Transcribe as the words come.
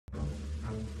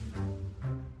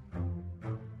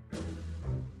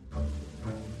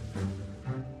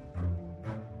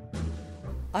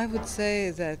I would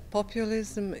say that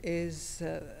populism is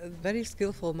a very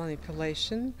skillful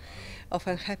manipulation of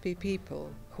unhappy people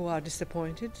who are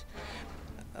disappointed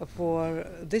for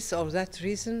this or that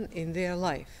reason in their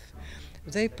life.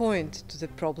 They point to the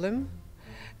problem,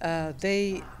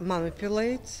 they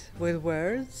manipulate with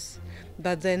words,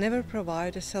 but they never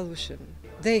provide a solution.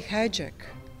 They hijack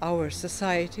our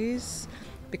societies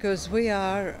because we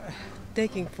are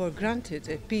taking for granted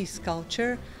a peace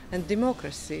culture and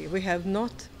democracy. We have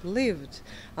not lived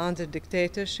under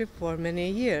dictatorship for many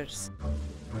years.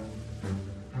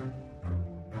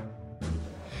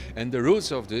 And the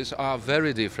roots of this are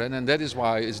very different, and that is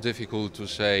why it's difficult to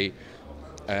say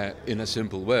in a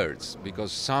simple words,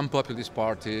 because some populist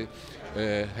party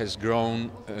have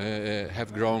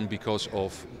grown because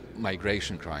of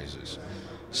migration crisis,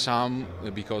 some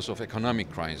because of economic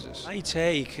crisis. My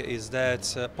take is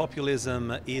that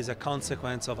populism is a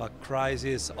consequence of a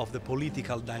crisis of the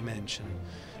political dimension.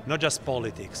 Not just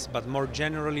politics, but more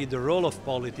generally the role of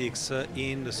politics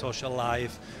in the social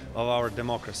life of our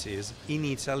democracies. In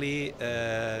Italy,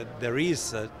 there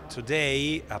is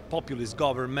today a populist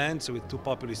government with two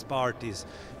populist parties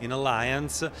in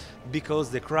alliance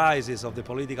because the crisis of the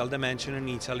political dimension in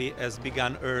Italy has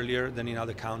begun earlier than in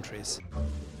other countries.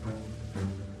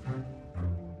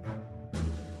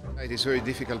 It is very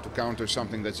difficult to counter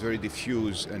something that's very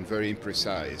diffuse and very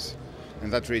imprecise.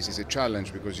 And that raises a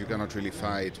challenge because you cannot really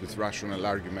fight with rational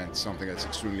arguments something that's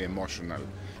extremely emotional.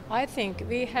 I think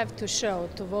we have to show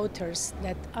to voters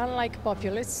that unlike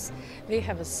populists, we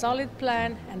have a solid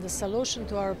plan and a solution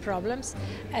to our problems,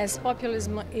 as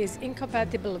populism is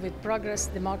incompatible with progress,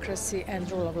 democracy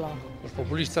and rule of law. Los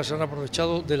populistas se han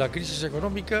aprovechado de la crisis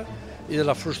económica y de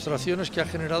las frustraciones que ha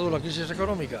generado la crisis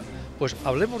económica. Pues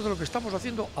hablemos de lo que estamos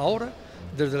haciendo ahora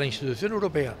desde la institución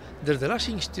europea, desde las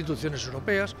instituciones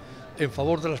europeas, en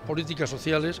favor de las políticas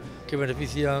sociales que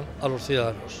benefician a los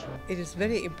ciudadanos. It is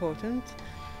very important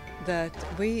that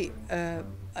we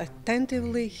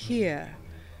attentively hear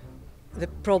the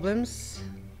problems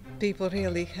people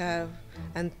really have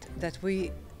and that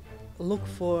we look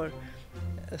for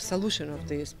a solution of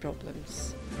these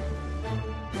problems.